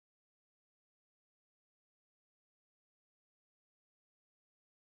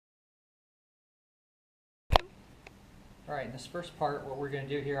Alright, in this first part, what we're going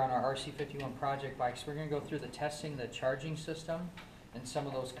to do here on our RC51 project bikes, we're going to go through the testing the charging system and some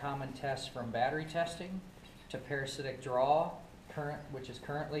of those common tests from battery testing to parasitic draw, which is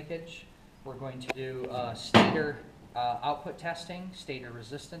current leakage. We're going to do stator output testing, stator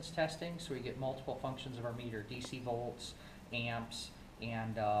resistance testing, so we get multiple functions of our meter, DC volts, amps,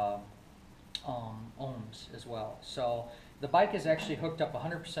 and ohms as well. So the bike is actually hooked up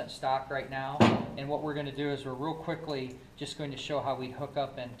 100% stock right now, and what we're going to do is we're real quickly just going to show how we hook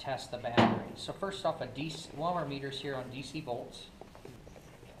up and test the battery. So first off, one of our meters here on DC volts.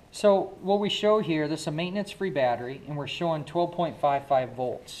 So what we show here, this is a maintenance-free battery, and we're showing 12.55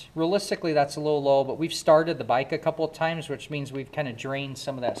 volts. Realistically, that's a little low, but we've started the bike a couple of times, which means we've kind of drained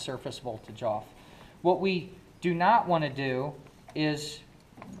some of that surface voltage off. What we do not want to do is,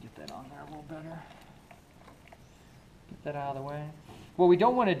 get that on there a little better. Get that out of the way. What we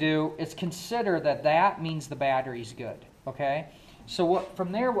don't want to do is consider that that means the battery's good, okay? So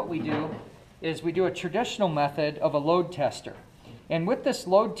from there, what we do is we do a traditional method of a load tester. And with this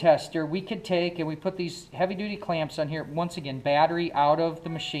load tester, we could take and we put these heavy-duty clamps on here. Once again, battery out of the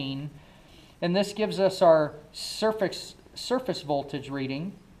machine. And this gives us our surface voltage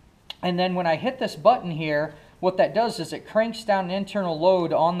reading. And then when I hit this button here, what that does is it cranks down an internal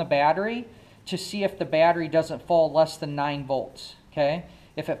load on the battery to see if the battery doesn't fall less than 9 volts. Okay?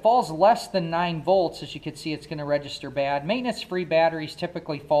 If it falls less than 9 volts, as you can see, it's going to register bad. Maintenance-free batteries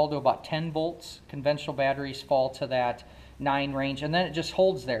typically fall to about 10 volts. Conventional batteries fall to that 9 range, and then it just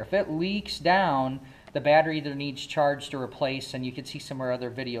holds there. If it leaks down, the battery either needs charged or replaced, and you can see some of our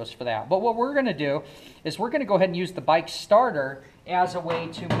other videos for that. But what we're going to do is we're going to go ahead and use the bike starter as a way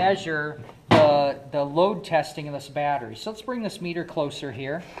to measure the load testing of this battery. So let's bring this meter closer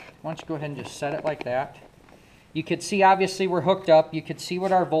here. Why don't you go ahead and just set it like that. You could see, obviously, we're hooked up. You could see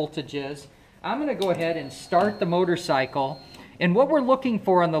what our voltage is. I'm going to go ahead and start the motorcycle. And what we're looking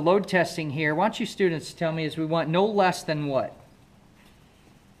for on the load testing here, why don't you students tell me, is we want no less than what?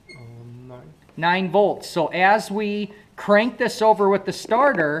 9 volts. So as we crank this over with the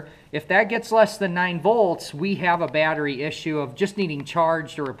starter, if that gets less than 9 volts, we have a battery issue of just needing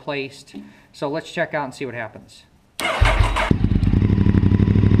charged or replaced. So let's check out and see what happens. What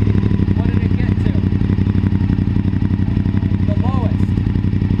did it get to? The lowest.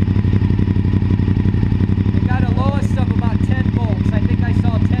 It got a lowest of about 10 volts. I think I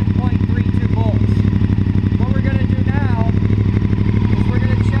saw 10.32 volts. What we're going to do now is we're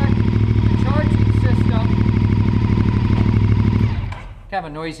going to check the charging system. Kind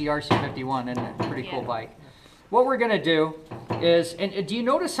of a noisy RC51, isn't it? Pretty cool bike. What we're going to do is, and do you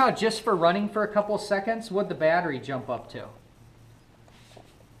notice how just for running for a couple of seconds, what'd the battery jump up to?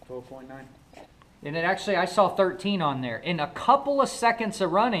 12.9. And it actually, I saw 13 on there. In a couple of seconds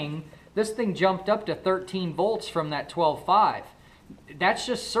of running, this thing jumped up to 13 volts from that 12.5. That's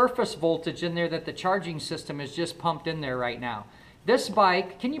just surface voltage in there that the charging system is just pumped in there right now. This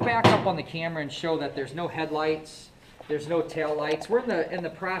bike, can you back up on the camera and show that there's no headlights, there's no tail lights? We're in the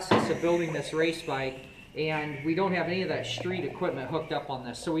process of building this race bike, and we don't have any of that street equipment hooked up on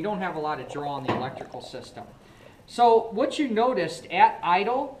this, so we don't have a lot of draw on the electrical system. So what you noticed at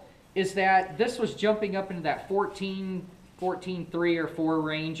idle is that this was jumping up into that 14.3 or 4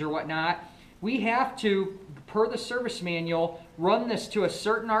 range or whatnot. We have to, per the service manual, run this to a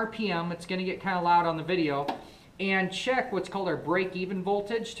certain RPM. It's going to get kind of loud on the video. And check what's called our break-even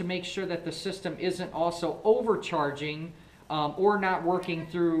voltage to make sure that the system isn't also overcharging or not working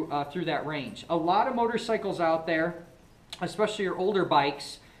through that range. A lot of motorcycles out there, especially your older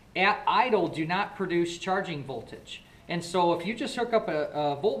bikes, at idle do not produce charging voltage. And so if you just hook up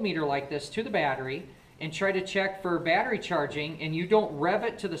a voltmeter like this to the battery and try to check for battery charging and you don't rev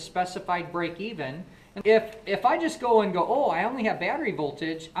it to the specified break-even, if I just go and go, oh, I only have battery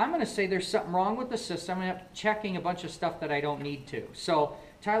voltage, I'm going to say there's something wrong with the system and I'm checking a bunch of stuff that I don't need to. So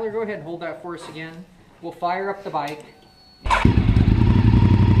Tyler, go ahead and hold that for us again. We'll fire up the bike.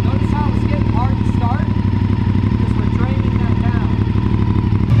 Notice how it's getting hard to start? Because we're draining that down.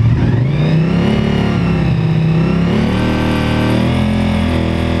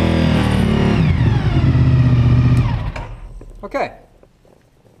 Okay.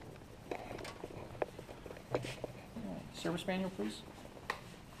 Service manual, please.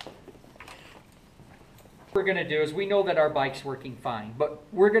 What we're going to do is we know that our bike's working fine, but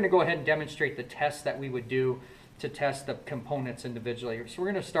we're going to go ahead and demonstrate the test that we would do to test the components individually. So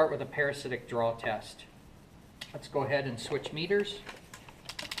we're going to start with a parasitic draw test. Let's go ahead and switch meters.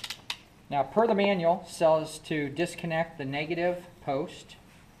 Now, per the manual, it says to disconnect the negative post.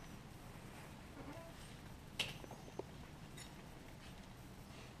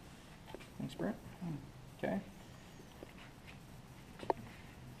 Thanks, Brent. Okay.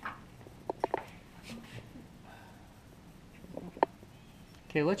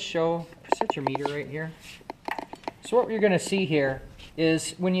 Okay, let's set your meter right here. So what you're going to see here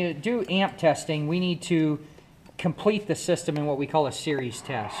is when you do amp testing, we need to complete the system in what we call a series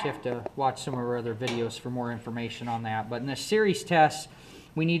test. You have to watch some of our other videos for more information on that. But in the series test,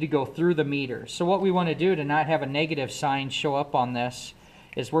 we need to go through the meter. So what we want to do to not have a negative sign show up on this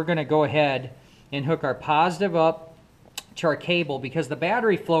is we're going to go ahead and hook our positive up to our cable, because the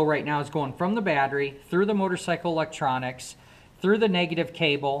battery flow right now is going from the battery through the motorcycle electronics, through the negative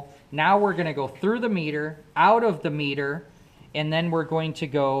cable. Now we're going to go through the meter, out of the meter, and then we're going to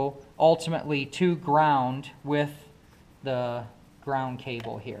go ultimately to ground with the ground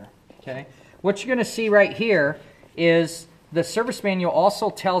cable here. Okay. What you're going to see right here is the service manual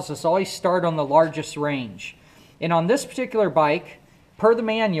also tells us always start on the largest range. And on this particular bike, per the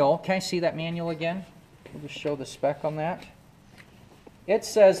manual, can I see that manual again? We'll just show the spec on that. It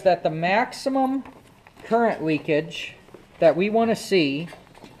says that the maximum current leakage that we want to see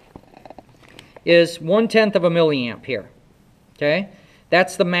is 1/10 of a milliamp here. Okay?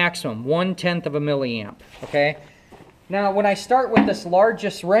 That's the maximum, 1/10 of a milliamp. Okay? Now, when I start with this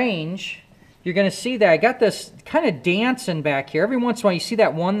largest range, you're going to see that I got this kind of dancing back here. Every once in a while, you see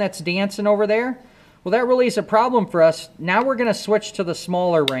that one that's dancing over there? Well, that really is a problem for us. Now we're going to switch to the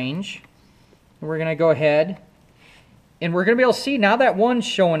smaller range. And we're going to go ahead. And we're going to be able to see now that one's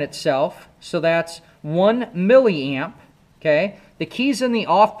showing itself. So that's 1 milliamp. Okay? The key's in the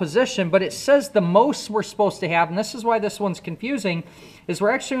off position, but it says the most we're supposed to have, and this is why this one's confusing, is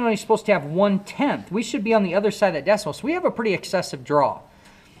we're actually only supposed to have 1/10. We should be on the other side of that decimal. So we have a pretty excessive draw.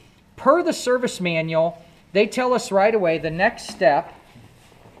 Per the service manual, they tell us right away the next step,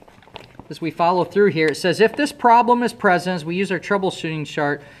 as we follow through here, it says if this problem is present, as we use our troubleshooting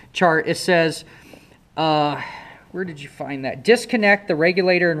chart, it says, where did you find that? Disconnect the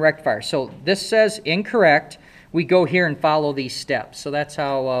regulator and rectifier. So this says incorrect. We go here and follow these steps. So that's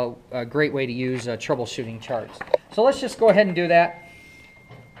how a great way to use troubleshooting charts. So let's just go ahead and do that.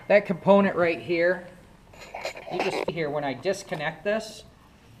 That component right here, you just see here when I disconnect this,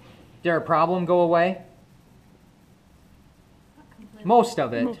 did our problem go away? Most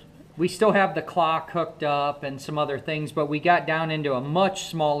of it. We still have the clock hooked up and some other things, but we got down into a much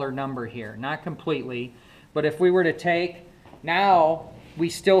smaller number here. Not completely, but if we were to take, now we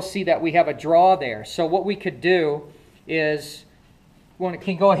still see that we have a draw there. So what we could do is we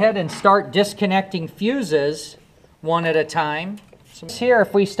can go ahead and start disconnecting fuses one at a time. So here,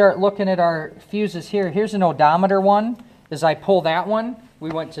 if we start looking at our fuses here, here's an odometer one. As I pull that one,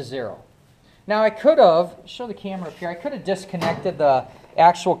 we went to 0. Now I could have, show the camera up here, I could have disconnected the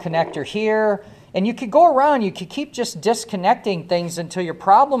actual connector here, and you could go around, you could keep just disconnecting things until your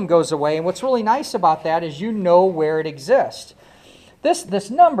problem goes away. And what's really nice about that is you know where it exists. This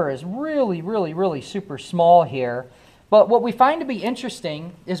number is really super small here. But what we find to be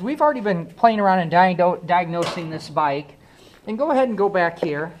interesting is we've already been playing around and diagnosing this bike. And go ahead and go back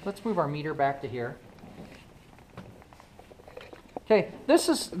here. Let's move our meter back to here. Okay, this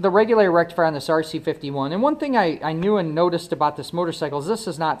is the regulator rectifier on this RC51. And one thing I knew and noticed about this motorcycle is this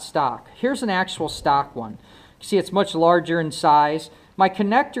is not stock. Here's an actual stock one. You see it's much larger in size. My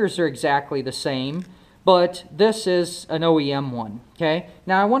connectors are exactly the same, but this is an OEM one. Okay,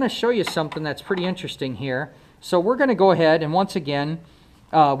 now I want to show you something that's pretty interesting here. So we're going to go ahead and once again,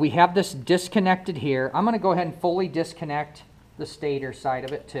 we have this disconnected here. I'm going to go ahead and fully disconnect the stator side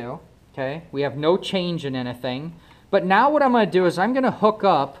of it too. Okay, we have no change in anything. But now what I'm going to do is I'm going to hook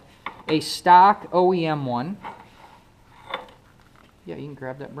up a stock OEM one. Yeah, you can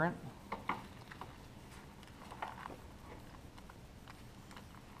grab that, Brent.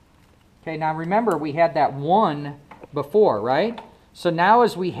 Okay, now remember we had that one before, right? So now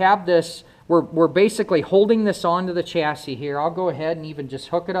as we have this, we're basically holding this onto the chassis here. I'll go ahead and even just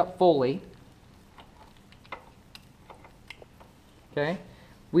hook it up fully. Okay,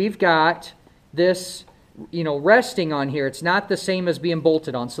 we've got this, you know, resting on here. It's not the same as being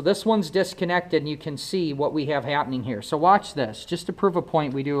bolted on. So this one's disconnected and you can see what we have happening here. So watch this. Just to prove a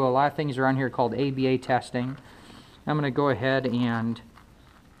point, we do a lot of things around here called ABA testing. I'm going to go ahead and,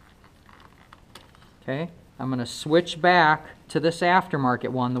 okay, I'm going to switch back to this aftermarket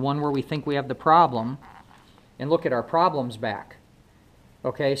one, the one where we think we have the problem, and look at our problems back.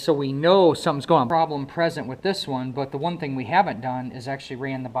 Okay, so we know something's going on. Problem present with this one, but the one thing we haven't done is actually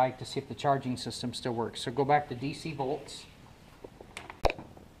ran the bike to see if the charging system still works. So go back to DC volts.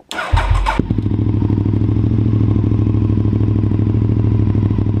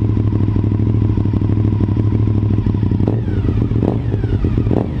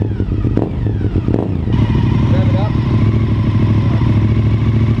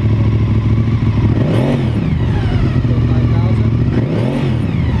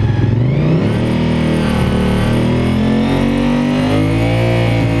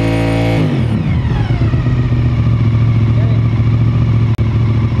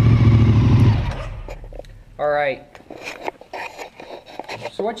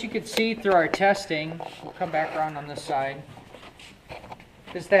 So what you could see through our testing, we'll come back around on this side,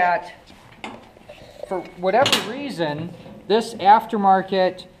 is that for whatever reason, this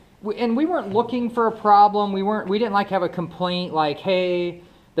aftermarket, and we weren't looking for a problem. We didn't like have a complaint like, hey,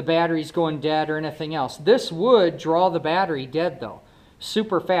 the battery's going dead or anything else. This would draw the battery dead though,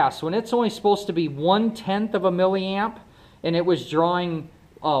 super fast. When it's only supposed to be 1/10 of a milliamp and it was drawing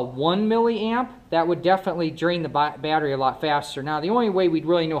 1 milliamp, that would definitely drain the battery a lot faster. Now, the only way we'd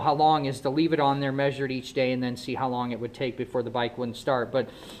really know how long is to leave it on there, measure it each day, and then see how long it would take before the bike wouldn't start. But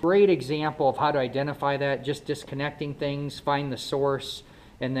great example of how to identify that, just disconnecting things, find the source,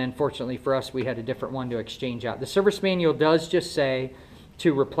 and then fortunately for us, we had a different one to exchange out. The service manual does just say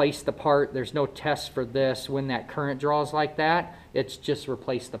to replace the part. There's no test for this when that current draws like that. It's just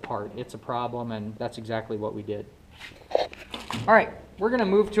replace the part. It's a problem, and that's exactly what we did. All right, we're going to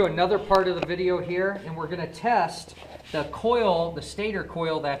move to another part of the video here, and we're going to test the coil, the stator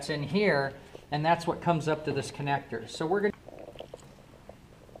coil that's in here, and that's what comes up to this connector. So we're going to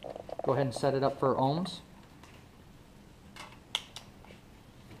go ahead and set it up for ohms.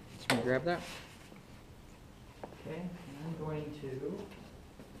 Just going to grab that. Okay, and I'm going to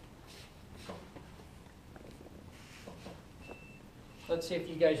let's see if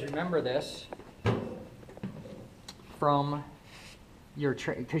you guys remember this from your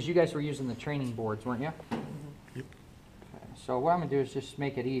because you guys were using the training boards, weren't you? Mm-hmm. Yep. Okay. So what I'm going to do is just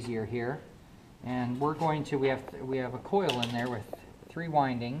make it easier here, and we're going to we have a coil in there with 3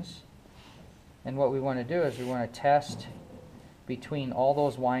 windings, and what we want to do is we want to test between all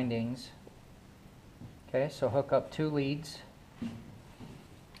those windings. Okay, so hook up 2 leads.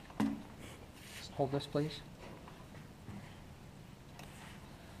 Just hold this, please.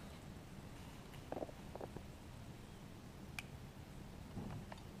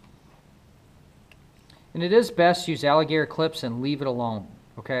 And it is best to use alligator clips and leave it alone,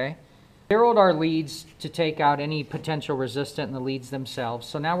 okay? Zeroed our leads to take out any potential resistance in the leads themselves.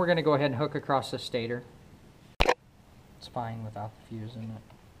 So now we're going to go ahead and hook across the stator. It's fine without the fuse in it,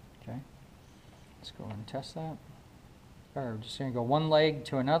 okay? Let's go and test that. All right, we're just going to go one leg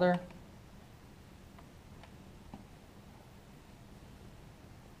to another.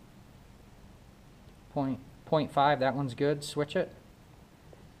 Point 0.5, that one's good. Switch it.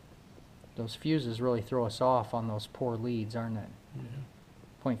 Those fuses really throw us off on those poor leads, aren't they? Yeah.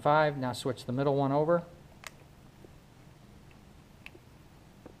 0.5, now switch the middle one over.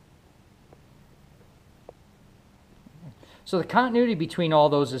 So the continuity between all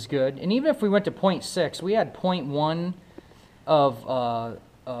those is good. And even if we went to 0.6, we had 0.1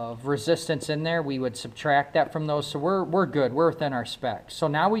 of resistance in there. We would subtract that from those. So we're good. We're within our specs. So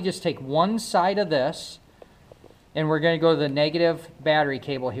now we just take one side of this, and we're going to go to the negative battery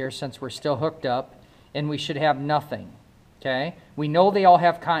cable here since we're still hooked up, and we should have nothing, okay? We know they all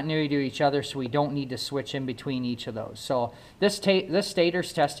have continuity to each other, so we don't need to switch in between each of those. So this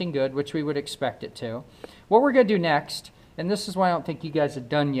stator's testing good, which we would expect it to. What we're going to do next, and this is what I don't think you guys have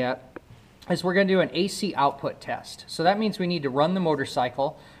done yet, is we're going to do an AC output test. So that means we need to run the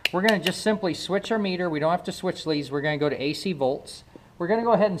motorcycle. We're going to just simply switch our meter. We don't have to switch leads. We're going to go to AC volts. We're going to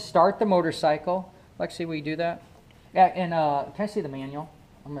go ahead and start the motorcycle. Lexi, will you do that? Yeah, and can I see the manual?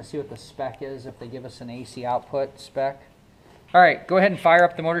 I'm going to see what the spec is, if they give us an AC output spec. All right, go ahead and fire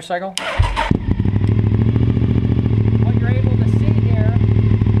up the motorcycle. What you're able to see here,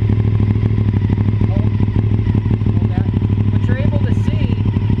 hold that. What you're able to see,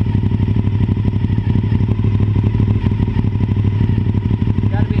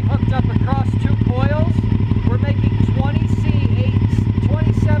 got to be hooked up across 2 coils. We're making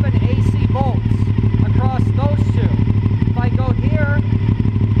 27 AC volts across those 2. If I go here,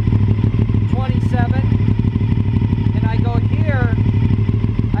 27, and I go here,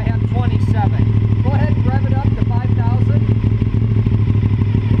 I have 27. Go ahead and rev it up to 5,000.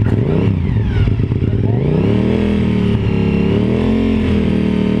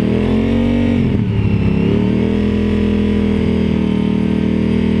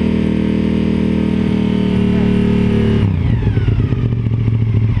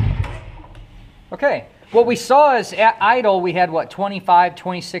 Okay. What we saw is at idle, we had, what, 25,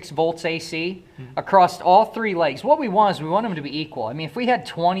 26 volts AC across all 3 legs. What we want is we want them to be equal. I mean, if we had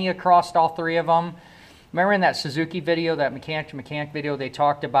 20 across all 3 of them, remember in that Suzuki video, that mechanic video, they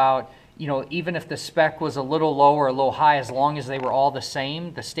talked about, you know, even if the spec was a little low or a little high, as long as they were all the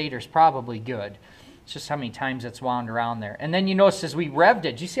same, the stator's probably good. It's just how many times it's wound around there. And then you notice as we revved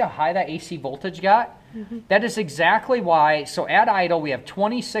it, did you see how high that AC voltage got? That is exactly why. So at idle, we have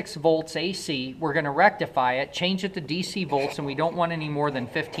 26 volts AC. We're going to rectify it, change it to DC volts, and we don't want any more than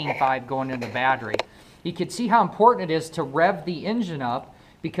 15.5 going into the battery. You can see how important it is to rev the engine up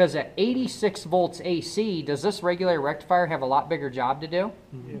Because at 86 volts AC, does this regulator rectifier have a lot bigger job to do?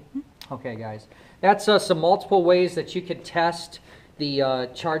 Okay, guys. That's some multiple ways that you could test the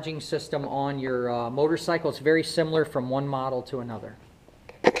charging system on your motorcycle. It's very similar from one model to another.